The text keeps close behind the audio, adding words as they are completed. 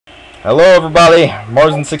Hello everybody,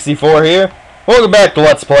 Marzen64 here. Welcome back to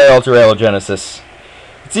Let's Play Alter AILA Genesis.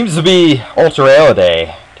 It seems to be Alter AILA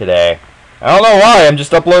Day today. I don't know why, I'm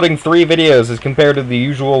just uploading 3 videos as compared to the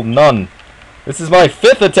usual none. This is my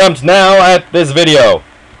 5th attempt now at this video.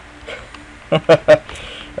 It's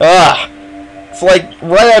like,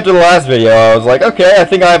 right after the last video, I was like, okay, I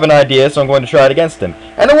think I have an idea, so I'm going to try it against him.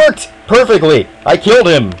 And it worked perfectly! I killed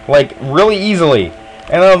him, like, really easily.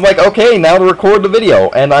 And I was like, okay, now to record the video.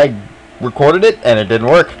 And I recorded it, and it didn't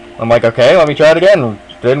work. I'm like, okay, let me try it again.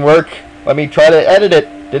 Didn't work. Let me try to edit it.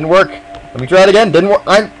 Didn't work. Let me try it again. Didn't work.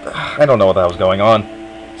 I don't know what that was going on.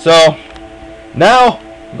 So, now,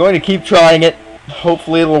 I'm going to keep trying it.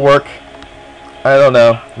 Hopefully it'll work. I don't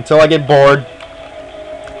know. Until I get bored.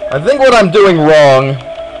 I think what I'm doing wrong...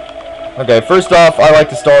 Okay, first off, I like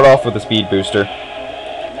to start off with a speed booster.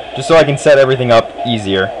 Just so I can set everything up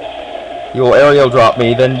easier. He will aerial drop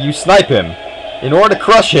me, then you snipe him. In order to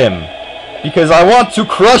crush him. Because I want to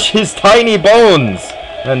crush his tiny bones!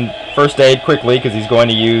 And first aid quickly, because he's going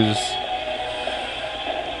to use...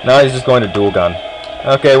 No, he's just going to dual gun.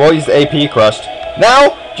 Okay, well, he's AP crushed.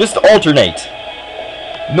 Now, just alternate.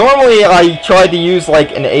 Normally, I tried to use, like,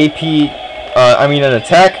 an an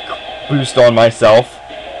attack boost on myself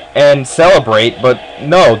and celebrate, but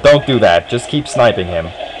no, don't do that. Just keep sniping him.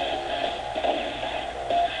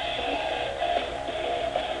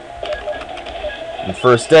 And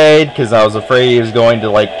first aid, because I was afraid he was going to,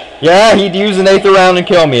 like, yeah, he'd use an 8th round and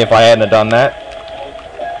kill me if I hadn't have done that.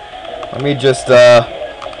 Let me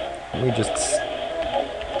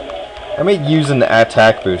use an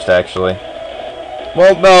attack boost, actually.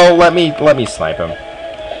 Well, no, let me snipe him.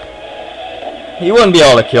 He wouldn't be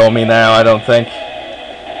able to kill me now, I don't think.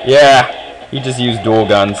 Yeah, he just used dual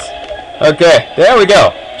guns. Okay, there we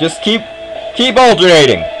go. Just keep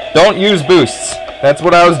alternating. Don't use boosts. That's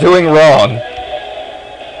what I was doing wrong.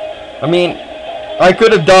 I mean, I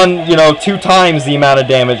could have done, 2 times the amount of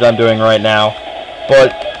damage I'm doing right now,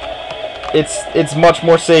 but it's much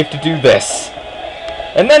more safe to do this.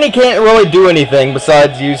 And then he can't really do anything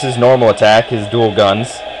besides use his normal attack, his dual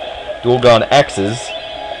guns. Dual gun X's.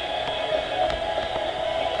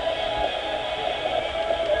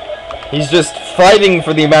 He's just fighting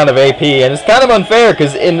for the amount of AP, and it's kind of unfair,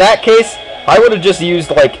 because in that case, I would have just used,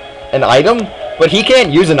 like, an item, but he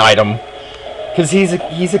can't use an item, because he's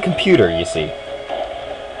a computer, you see.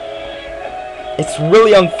 It's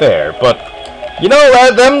really unfair, but,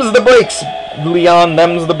 them's the breaks, Leon,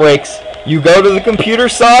 them's the breaks. You go to the computer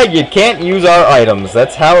side, you can't use our items.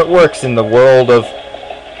 That's how it works in the world of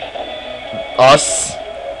us.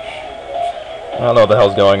 I don't know what the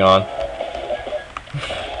hell's going on.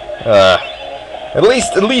 At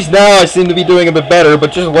least now I seem to be doing a bit better,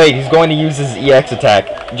 but just wait, he's going to use his EX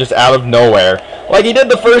attack just out of nowhere. Like he did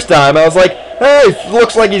the first time. I was like, hey,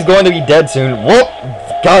 looks like he's going to be dead soon. Whoop!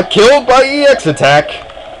 Got killed by EX attack.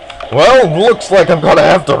 Well, looks like I'm gonna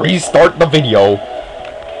have to restart the video.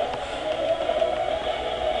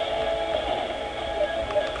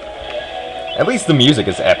 At least the music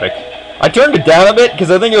is epic. I turned it down a bit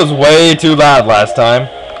because I think it was way too loud last time.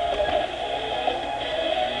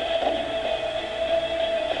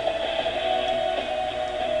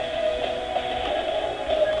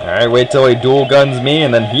 Alright, wait till he dual guns me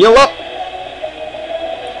and then heal up.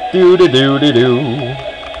 Do-do-do-do-do.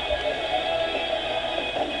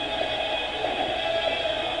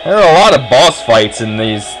 There are a lot of boss fights in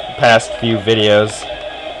these past few videos.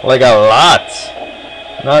 Like a lot.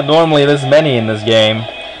 Not normally this many in this game.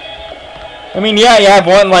 I mean, yeah, you have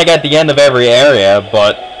one like at the end of every area,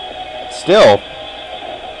 but still.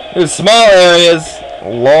 There's small areas,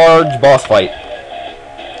 large boss fight.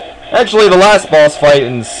 Actually, the last boss fight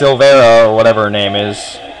in Silvera, or whatever her name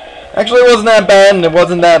is, actually wasn't that bad, and it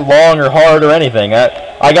wasn't that long or hard or anything.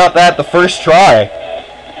 I got that the first try,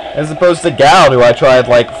 as opposed to Gal, who I tried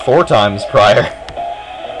like 4 times prior.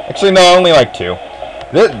 Actually, no, only like 2.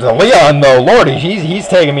 The Leon, though, lordy, he's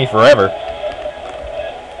taking me forever.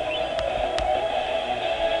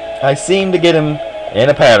 I seem to get him in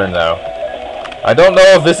a pattern, though. I don't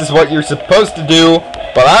know if this is what you're supposed to do,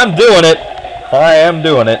 but I'm doing it. I am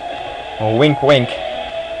doing it. Wink, wink.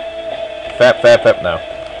 Fap, fap, fap, no.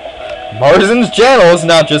 Marzen's channel is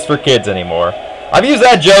not just for kids anymore. I've used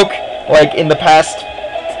that joke, like, in the past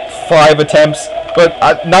 5 attempts, but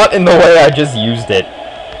not in the way I just used it.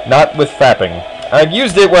 Not with fapping. I've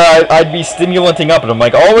used it where I'd be stimulanting up, and I'm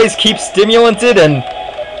like, always keep stimulanted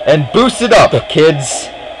and boost it up, kids.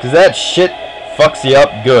 Because that shit fucks you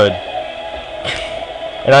up good.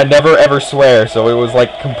 And I never ever swear, so it was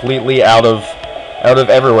like completely out of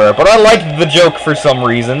everywhere. But I liked the joke for some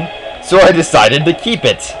reason, so I decided to keep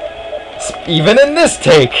it. Even in this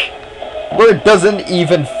take. where it doesn't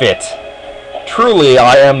even fit. Truly,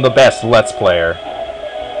 I am the best Let's Player.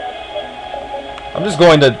 I'm just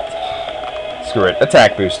going to... Screw it.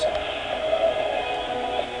 Attack boost.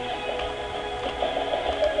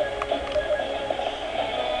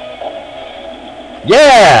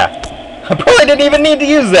 Yeah! I probably didn't even need to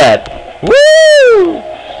use that. Woo!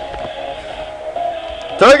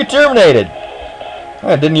 Target terminated.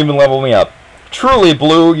 That didn't even level me up. Truly,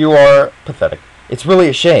 Blue, you are pathetic. It's really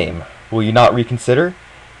a shame. Will you not reconsider?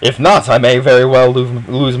 If not, I may very well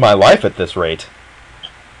lose my life at this rate.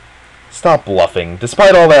 Stop bluffing.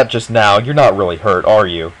 Despite all that just now, you're not really hurt, are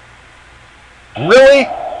you? Really?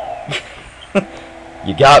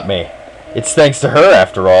 You got me. It's thanks to her,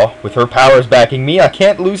 after all. With her powers backing me, I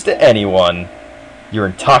can't lose to anyone. You're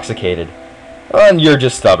intoxicated. And you're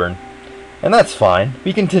just stubborn. And that's fine.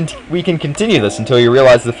 We can continue this until you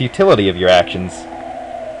realize the futility of your actions.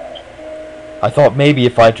 I thought maybe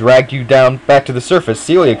if I dragged you down back to the surface,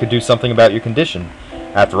 Celia could do something about your condition.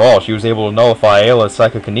 After all, she was able to nullify Ayla's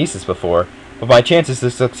psychokinesis before, but my chances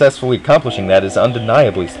of successfully accomplishing that is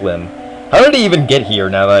undeniably slim. How did he even get here,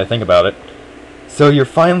 now that I think about it? So you're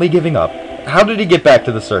finally giving up. How did he get back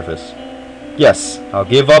to the surface? Yes, I'll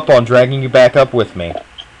give up on dragging you back up with me.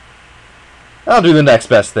 I'll do the next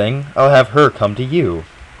best thing. I'll have her come to you.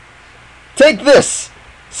 Take this!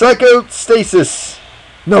 Psychostasis!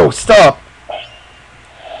 No, stop!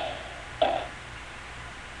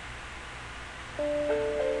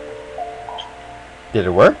 Did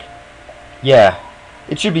it work? Yeah.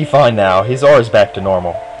 It should be fine now. His aura's back to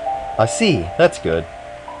normal. I see. That's good.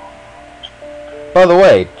 By the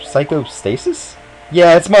way, psychostasis?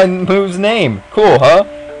 Yeah, it's my move's name. Cool, huh?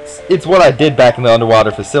 It's what I did back in the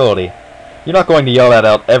underwater facility. You're not going to yell that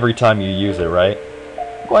out every time you use it, right?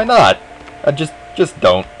 Why not? Just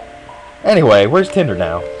don't. Anyway, where's Tinder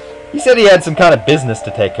now? He said he had some kind of business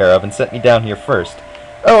to take care of and sent me down here first.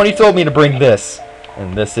 Oh, and he told me to bring this.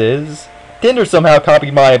 And this is... Tinder somehow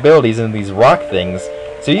copied my abilities into these rock things,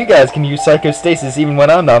 so you guys can use psychostasis even when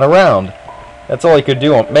I'm not around. That's all he could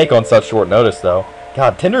make on such short notice, though.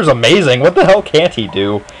 God, Tinder's amazing. What the hell can't he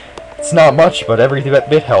do? It's not much, but every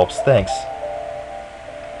bit helps. Thanks.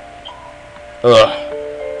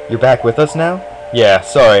 Ugh. You're back with us now? Yeah,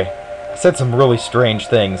 sorry. I said some really strange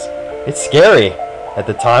things. It's scary. At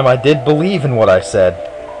the time, I did believe in what I said.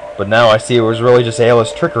 But now I see it was really just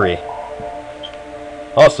Ayla's trickery.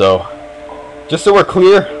 Also, just so we're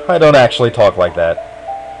clear, I don't actually talk like that.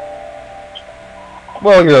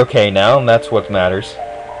 Well, you're okay now, and that's what matters.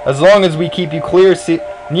 As long as we keep you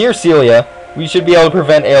near Celia, we should be able to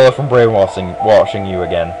prevent Ayla from brainwashing you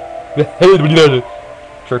again.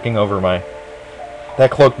 Tricking over my...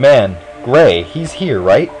 That cloaked man, Gray, he's here,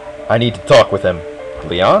 right? I need to talk with him.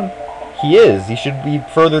 Leon? He is. He should be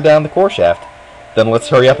further down the core shaft. Then let's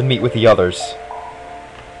hurry up and meet with the others.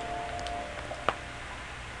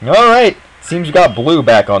 Alright. Seems we got Blue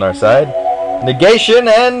back on our side. Negation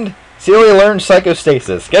and... Celia learned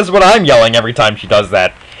psychostasis. Guess what I'm yelling every time she does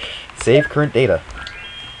that? Save current data.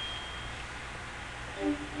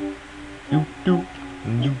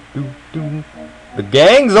 The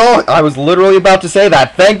gang's all... I was literally about to say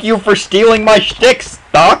that. Thank you for stealing my shtick,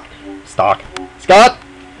 Scott?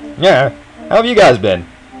 Yeah. How have you guys been?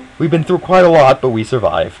 We've been through quite a lot, but we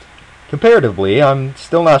survived. Comparatively, I'm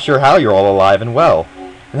still not sure how you're all alive and well.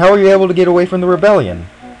 And how were you able to get away from the rebellion?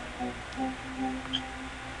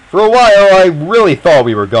 For a while, I really thought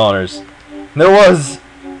we were goners. There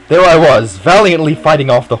I was, valiantly fighting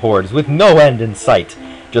off the hordes, with no end in sight.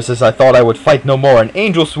 Just as I thought I would fight no more, an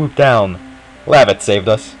angel swooped down. Lavit saved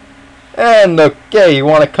us. And, okay, you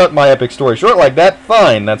want to cut my epic story short like that?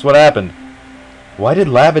 Fine, that's what happened. Why did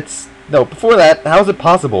Lavitz... No, before that, how's it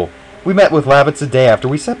possible? We met with Lavitz a day after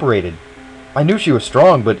we separated. I knew she was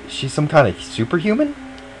strong, but she's some kind of superhuman?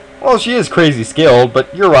 Well, she is crazy skilled,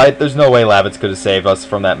 but you're right, there's no way Lavitz could have saved us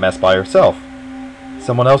from that mess by herself.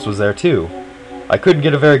 Someone else was there, too. I couldn't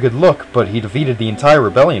get a very good look, but he defeated the entire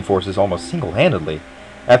rebellion forces almost single-handedly.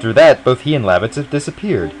 After that, both he and Lavitz have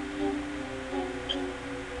disappeared.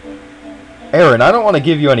 Aaron, I don't want to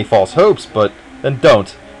give you any false hopes, but then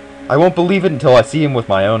don't. I won't believe it until I see him with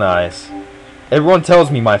my own eyes. Everyone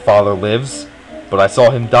tells me my father lives, but I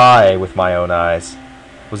saw him die with my own eyes.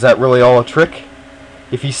 Was that really all a trick?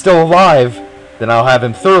 If he's still alive, then I'll have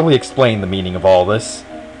him thoroughly explain the meaning of all this.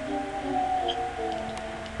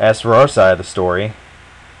 As for our side of the story,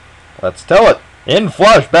 let's tell it. In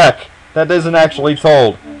flashback. That isn't actually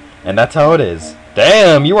told. And that's how it is.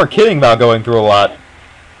 Damn, you weren't kidding about going through a lot.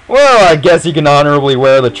 Well, I guess you can honorably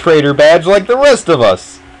wear the traitor badge like the rest of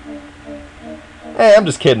us. Hey, I'm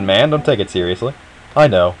just kidding, man. Don't take it seriously. I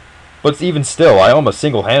know. But even still, I almost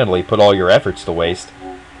single-handedly put all your efforts to waste.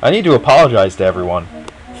 I need to apologize to everyone.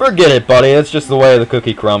 Forget it, buddy. It's just the way the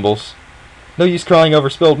cookie crumbles. No use crying over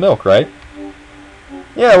spilled milk, right?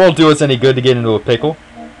 Yeah, it won't do us any good to get into a pickle.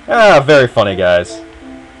 Ah, very funny, guys.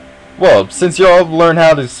 Well, since when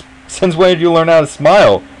did you learn how to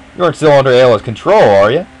smile? You aren't still under Ayla's control,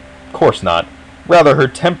 are you? Of course not. Rather, her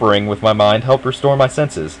tempering with my mind helped restore my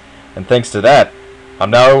senses. And thanks to that, I'm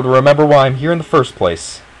now able to remember why I'm here in the first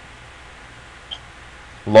place.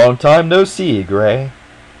 Long time no see, Gray.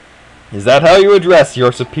 Is that how you address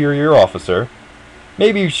your superior officer?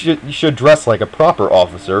 Maybe you should dress like a proper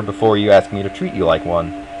officer before you ask me to treat you like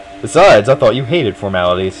one. Besides, I thought you hated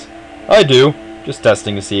formalities. I do. Just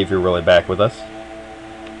testing to see if you're really back with us.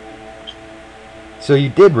 So you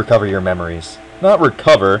did recover your memories. Not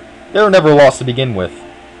recover. They were never lost to begin with.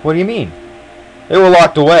 What do you mean? They were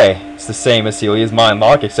locked away. It's the same as Celia's mind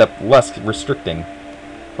lock, except less restricting.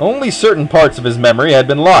 Only certain parts of his memory had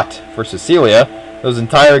been locked. For Cecilia, whose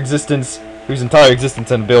entire existence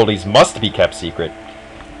and abilities must be kept secret.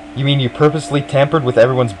 You mean you purposely tampered with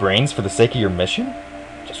everyone's brains for the sake of your mission?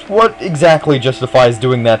 Just what exactly justifies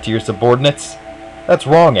doing that to your subordinates? That's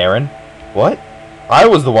wrong, Aaron. What? I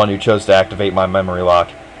was the one who chose to activate my memory lock.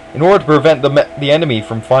 In order to prevent the enemy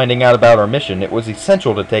from finding out about our mission, it was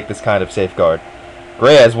essential to take this kind of safeguard.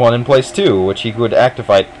 Gray has one in place too, which he could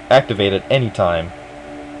activate at any time.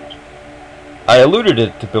 I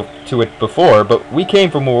alluded to it before, but we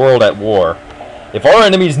came from a world at war. If our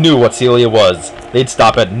enemies knew what Celia was, they'd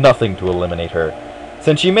stop at nothing to eliminate her,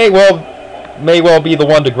 since she may well be the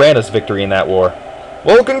one to grant us victory in that war.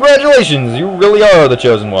 Well, congratulations! You really are the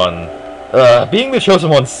chosen one. Being the chosen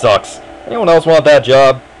one sucks. Anyone else want that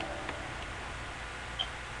job?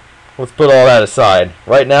 Let's put all that aside.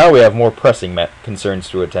 Right now, we have more pressing concerns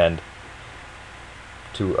to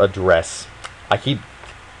address. I keep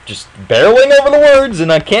just barreling over the words,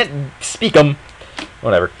 and I can't speak them.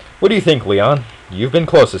 Whatever. What do you think, Leon? You've been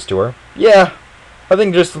closest to her. Yeah, I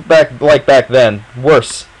think just back then.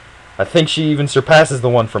 Worse. I think she even surpasses the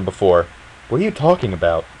one from before. What are you talking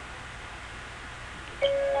about?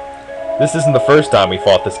 This isn't the first time we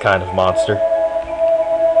fought this kind of monster.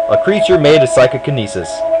 A creature made of psychokinesis.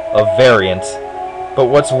 A variant. But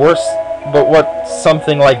what's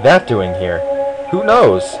something like that doing here? Who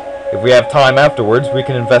knows? If we have time afterwards, we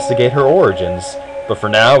can investigate her origins. But for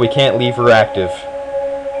now, we can't leave her active.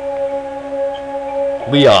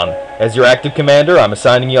 Leon, as your active commander, I'm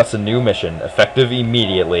assigning us a new mission, effective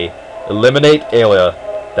immediately. Eliminate Ayla.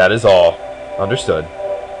 That is all. Understood.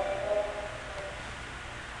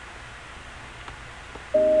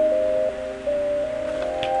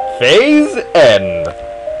 Phase End.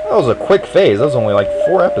 That was a quick phase. That was only like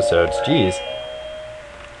 4 episodes. Jeez.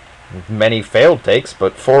 Many failed takes,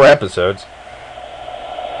 but 4 episodes.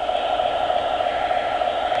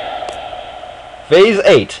 Phase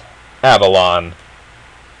 8. Avalon.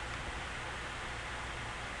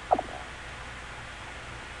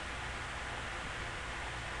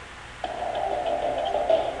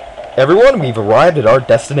 Everyone, we've arrived at our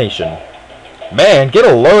destination. Man, get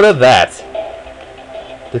a load of that!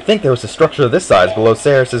 To think there was a structure this size below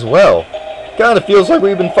Ceres' well. Kinda feels like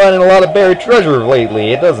we've been finding a lot of buried treasure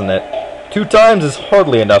lately, doesn't it? 2 times is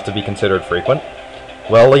hardly enough to be considered frequent.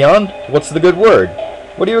 Well, Leon, what's the good word?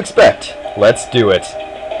 What do you expect? Let's do it.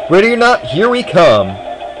 Ready or not, here we come!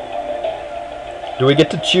 Do we get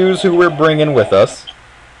to choose who we're bringing with us?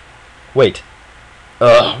 Wait.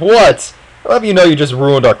 What? I'll have you know you just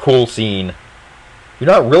ruined our cool scene. You're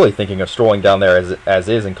not really thinking of strolling down there as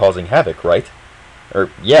is and causing havoc, right?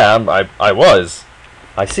 Yeah, I was.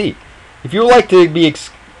 I see. If you would like to be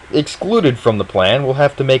excluded from the plan, we'll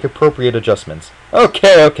have to make appropriate adjustments.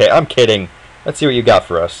 Okay, I'm kidding. Let's see what you got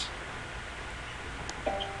for us.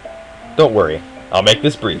 Don't worry. I'll make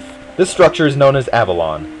this brief. This structure is known as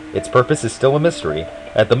Avalon. Its purpose is still a mystery.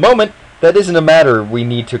 At the moment, that isn't a matter we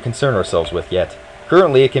need to concern ourselves with yet.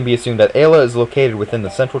 Currently, it can be assumed that Ayla is located within the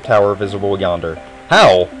central tower visible yonder.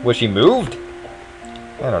 How? Was she moved?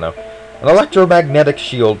 I don't know. An electromagnetic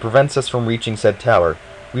shield prevents us from reaching said tower.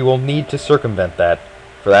 We will need to circumvent that.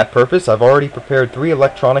 For that purpose, I've already prepared 3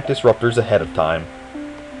 electronic disruptors ahead of time.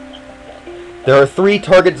 There are 3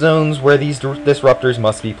 target zones where these disruptors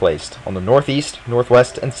must be placed, on the northeast,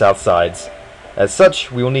 northwest, and south sides. As such,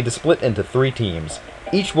 we will need to split into 3 teams.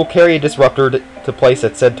 Each will carry a disruptor to place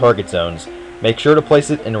at said target zones. Make sure to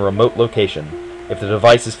place it in a remote location. If the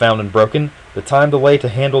device is found and broken, the time delay to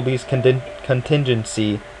handle this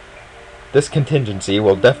contingency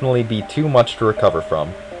will definitely be too much to recover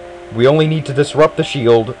from. We only need to disrupt the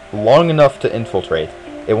shield long enough to infiltrate.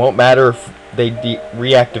 It won't matter if they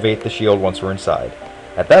reactivate the shield once we're inside.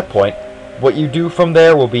 At that point, what you do from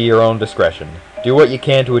there will be your own discretion. Do what you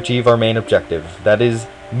can to achieve our main objective. That is,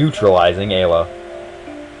 neutralizing Ayla.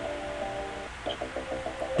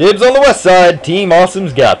 Dibs on the west side. Team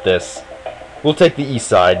Awesome's got this. We'll take the east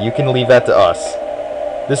side. You can leave that to us.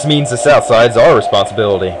 This means the south side's our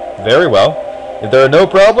responsibility. Very well. If there are no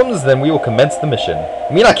problems, then we will commence the mission.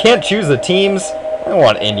 I mean, I can't choose the teams. I don't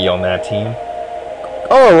want Indy on that team.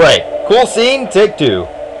 Alright. Cool scene. Take 2.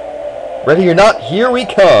 Ready or not, here we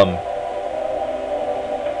come.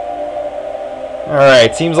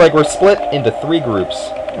 Alright, seems like we're split into 3 groups.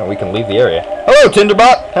 Oh, we can leave the area. Hello,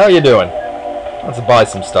 Tinderbot! How you doing? Let's buy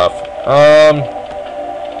some stuff.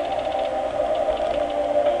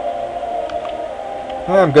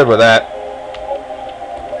 I'm good with that.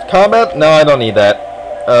 Combat? No, I don't need that.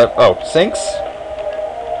 Oh, sinks?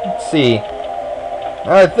 Let's see.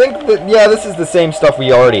 I think that, yeah, this is the same stuff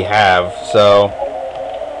we already have, so...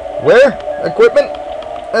 Where? Equipment?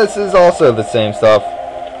 This is also the same stuff.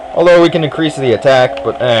 Although we can increase the attack,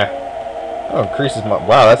 but Oh, increases my...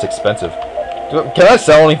 Wow, that's expensive. Can I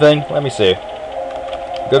sell anything? Let me see.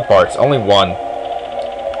 Good parts. Only 1.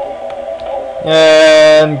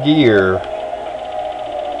 And gear.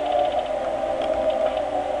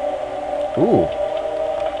 Ooh.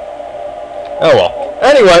 Oh well.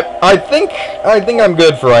 Anyway, I think I'm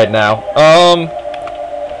good for right now.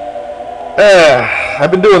 I've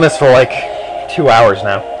been doing this for like 2 hours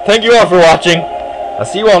now. Thank you all for watching. I'll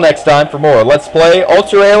see you all next time for more Let's Play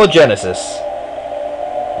Alter AILA Genesis,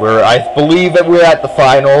 where I believe that we're at the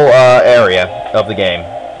final area of the game.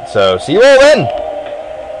 So, see you all then!